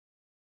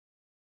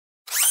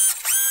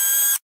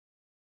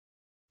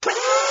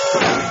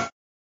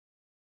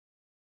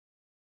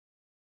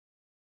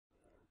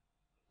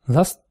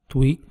Last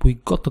week we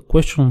got a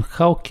question on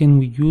how can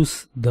we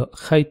use the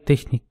high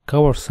Technic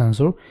cover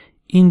sensor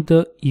in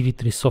the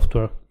EV3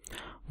 software.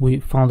 We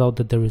found out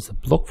that there is a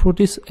block for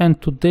this, and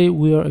today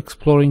we are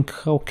exploring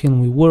how can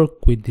we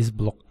work with this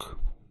block.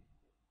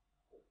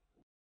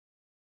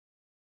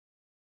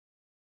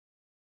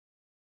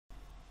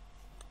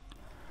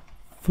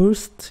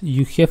 First,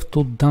 you have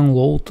to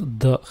download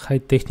the high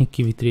Technic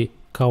EV3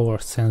 cover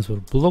sensor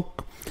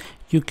block.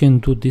 You can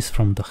do this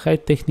from the high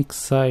Technic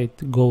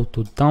site, go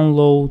to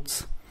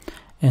downloads,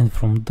 and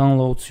from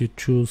downloads you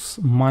choose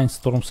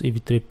Mindstorm's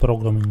EV3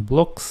 programming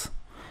blocks,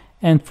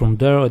 and from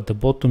there at the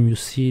bottom you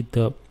see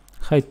the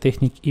high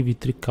Technic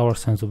EV3 cover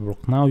sensor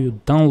block. Now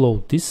you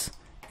download this,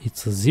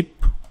 it's a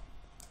zip,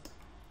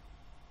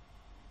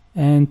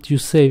 and you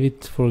save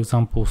it, for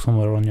example,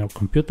 somewhere on your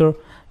computer.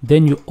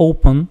 Then you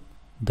open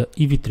the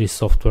EV3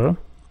 software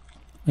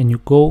and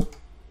you go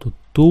to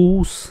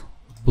Tools,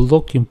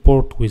 Block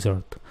Import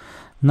Wizard.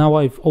 Now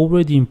I've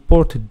already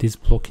imported this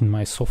block in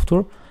my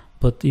software,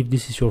 but if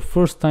this is your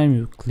first time,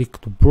 you click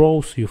to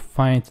browse, you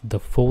find the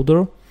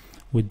folder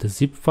with the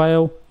zip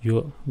file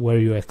where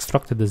you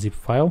extracted the zip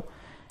file,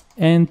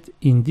 and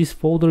in this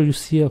folder you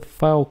see a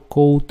file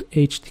called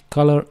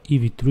htcolor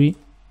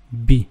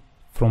ev3b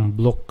from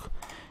block.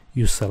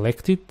 You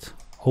select it,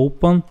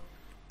 open,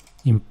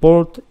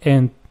 import,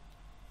 and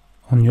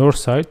on your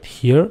side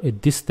here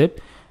at this step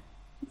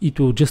it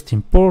will just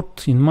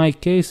import. In my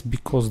case,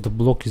 because the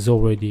block is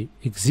already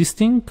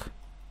existing,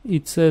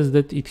 it says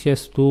that it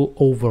has to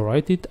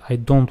overwrite it. I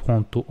don't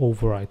want to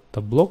overwrite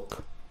the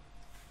block.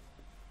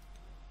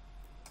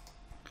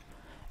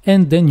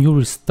 And then you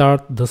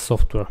restart the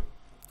software.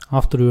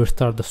 After you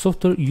restart the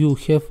software, you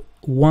have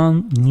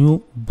one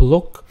new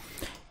block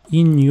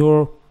in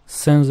your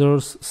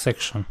sensors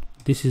section.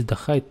 This is the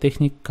high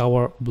Technic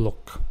cover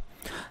block.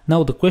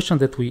 Now the question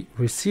that we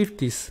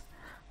received is,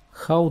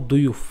 how do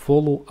you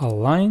follow a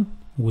line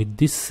with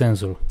this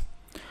sensor?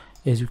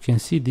 As you can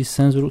see, this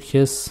sensor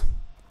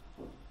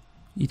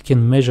it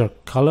can measure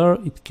color,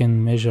 it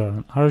can measure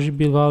an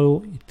RGB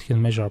value, it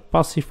can measure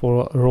passive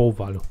or a raw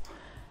value.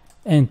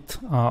 And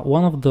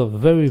one of the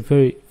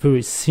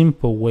very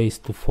simple ways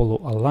to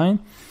follow a line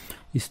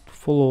is to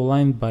follow a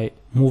line by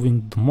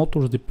moving the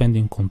motors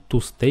depending on two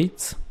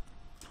states.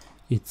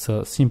 It's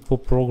a simple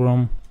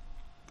program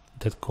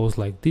that goes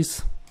like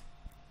this.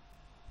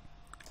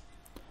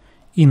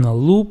 In a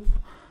loop,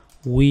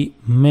 we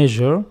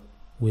measure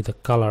with a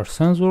color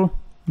sensor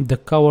the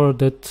color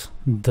that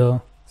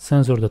the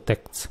sensor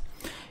detects.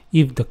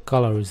 If the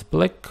color is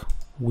black,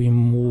 we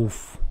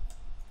move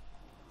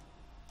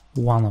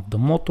one of the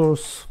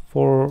motors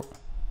for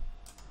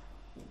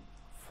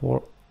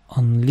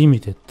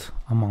unlimited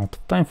amount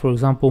of time, for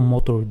example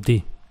motor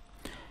D.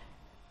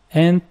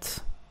 And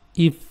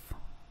if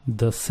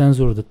the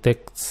sensor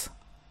detects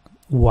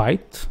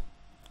white,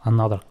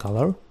 another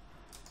color,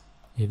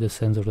 if the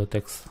sensor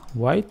detects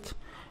white,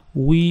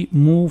 we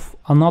move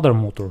another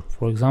motor,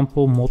 for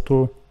example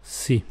motor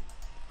C.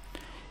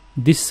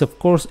 This is of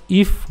course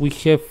if we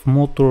have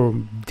motor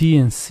D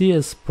and C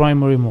as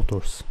primary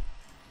motors.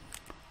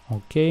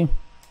 Okay,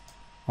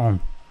 on.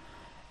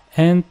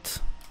 And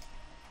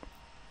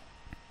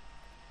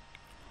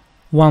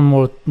one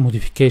more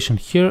modification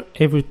here: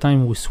 every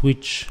time we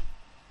switch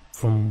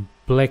from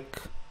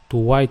black to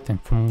white and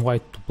from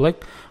white to black,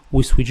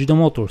 we switch the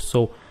motor.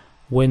 So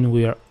when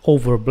we are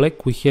over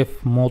black, we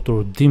have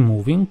motor D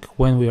moving.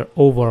 When we are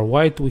over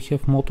white, we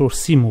have motor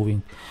C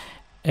moving.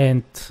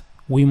 And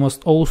we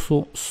must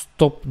also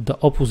stop the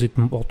opposite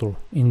motor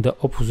in the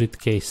opposite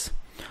case.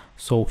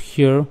 So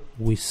here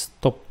we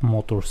stop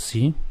motor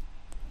C,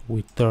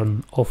 we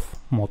turn off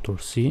motor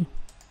C,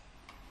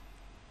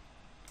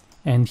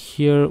 and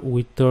here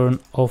we turn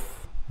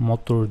off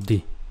motor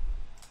D.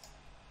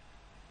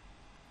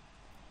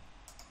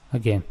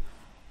 Again,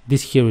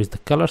 this here is the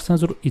color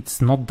sensor.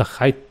 It's not the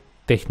high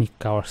Technic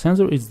color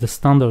sensor, it's the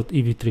standard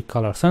EV3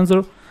 color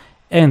sensor,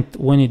 and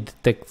when it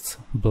detects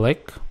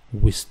black,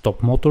 we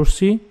stop motor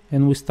C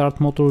and we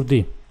start motor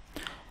D.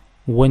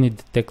 When it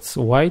detects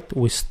white,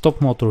 we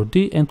stop motor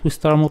D and we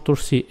start motor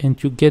C,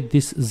 and you get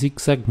this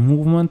zigzag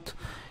movement.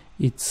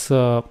 It's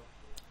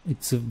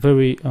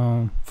very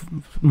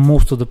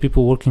most of the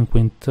people working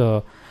with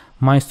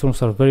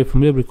Mindstorms are very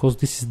familiar, because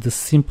this is the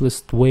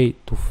simplest way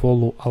to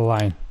follow a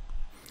line.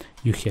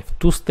 You have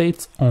two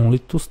states, only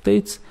two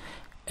states,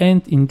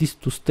 and in these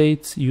two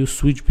states you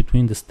switch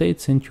between the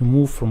states and you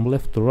move from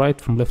left to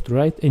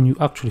right, and you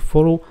actually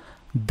follow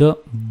the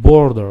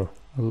border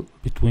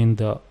between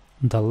the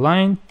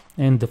line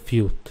and the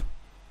field.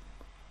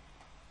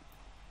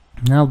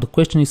 Now the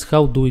question is,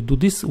 how do we do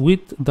this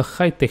with the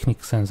high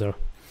Technic sensor?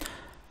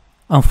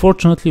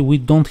 Unfortunately, we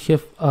don't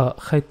have a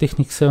high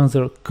Technic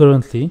sensor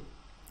currently,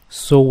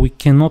 so we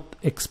cannot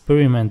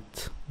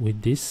experiment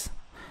with this.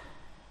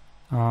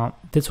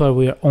 That's why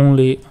we are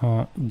only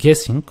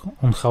guessing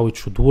on how it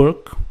should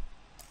work,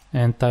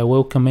 and I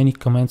welcome any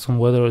comments on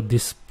whether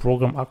this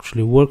program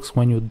actually works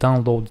when you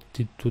download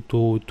it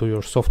to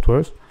your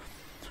softwares,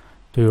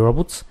 to your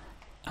robots.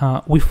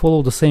 We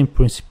follow the same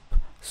principle.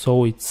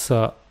 So it's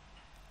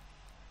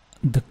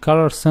the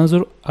color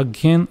sensor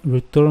again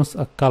returns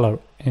a color,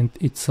 and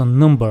it's a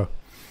number.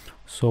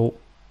 So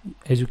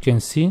as you can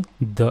see,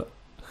 the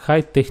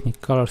high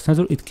Technic color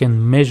sensor, it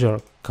can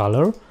measure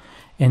color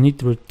and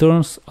it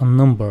returns a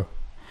number.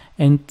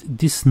 And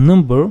this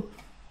number,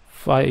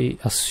 if I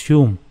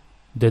assume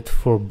that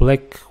for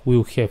black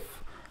we'll have,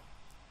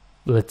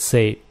 let's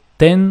say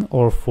 10,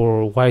 or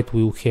for white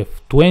we'll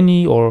have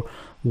 20 or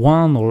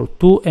 1 or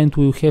 2, and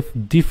we'll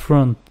have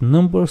different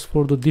numbers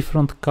for the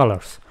different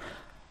colors.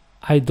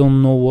 I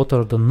don't know what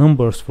are the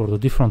numbers for the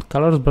different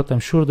colors, but I'm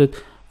sure that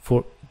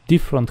for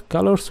different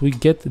colors we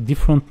get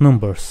different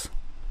numbers,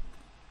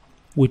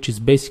 which is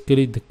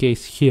basically the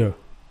case here.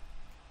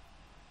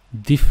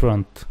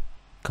 Different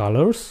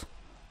colors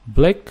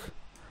black,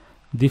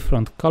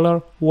 different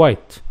color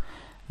white.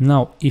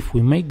 Now if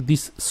we make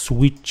this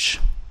switch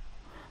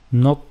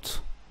not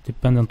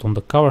dependent on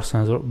the color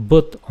sensor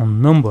but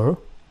on number,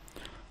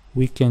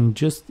 we can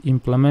just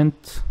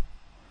implement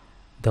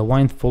the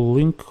line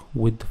following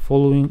with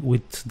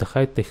the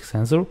high Tech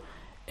sensor,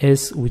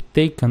 as we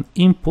take an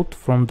input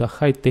from the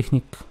high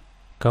Technic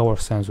color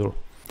sensor.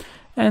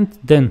 And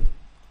then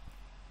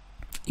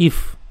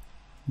if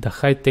the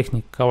high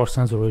Technic color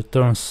sensor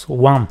returns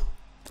 1,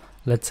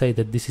 let's say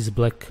that this is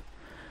black,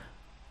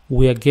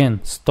 we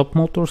again stop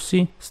motor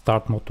C,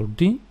 start motor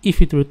D.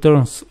 If it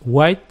returns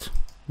white,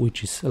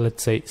 which is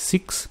let's say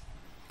 6,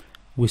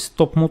 we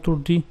stop motor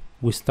D,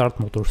 we start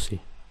motor C.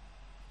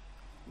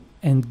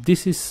 And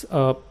this is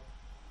I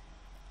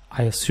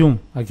assume,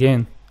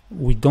 again,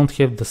 we don't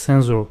have the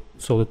sensor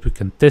so that we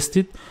can test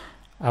it.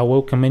 I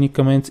welcome any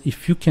comments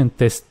if you can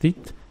test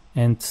it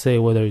and say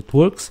whether it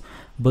works,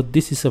 but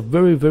this is a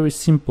very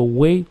simple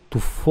way to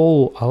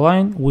follow a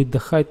line with the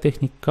high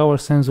Technic color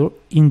sensor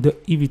in the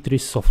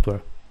EV3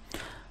 software.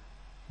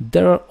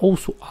 There are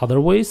also other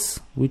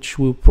ways which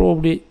we'll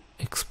probably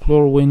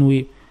explore when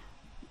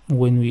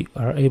we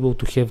are able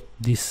to have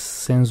this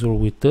sensor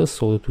with us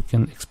so that we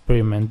can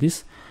experiment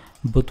this.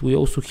 But we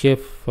also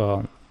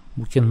have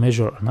we can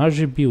measure an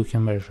RGB, we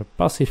can measure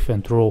passive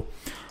and raw,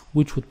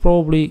 which would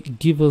probably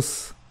give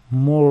us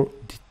more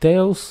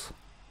details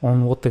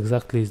on what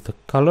exactly is the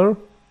color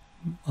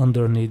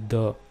underneath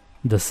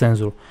the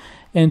sensor,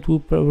 and we'll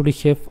probably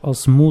have a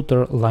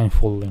smoother line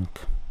following.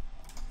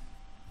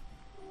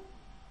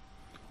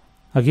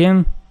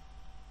 Again,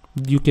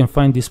 you can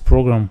find this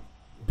program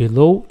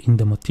below in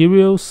the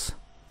materials.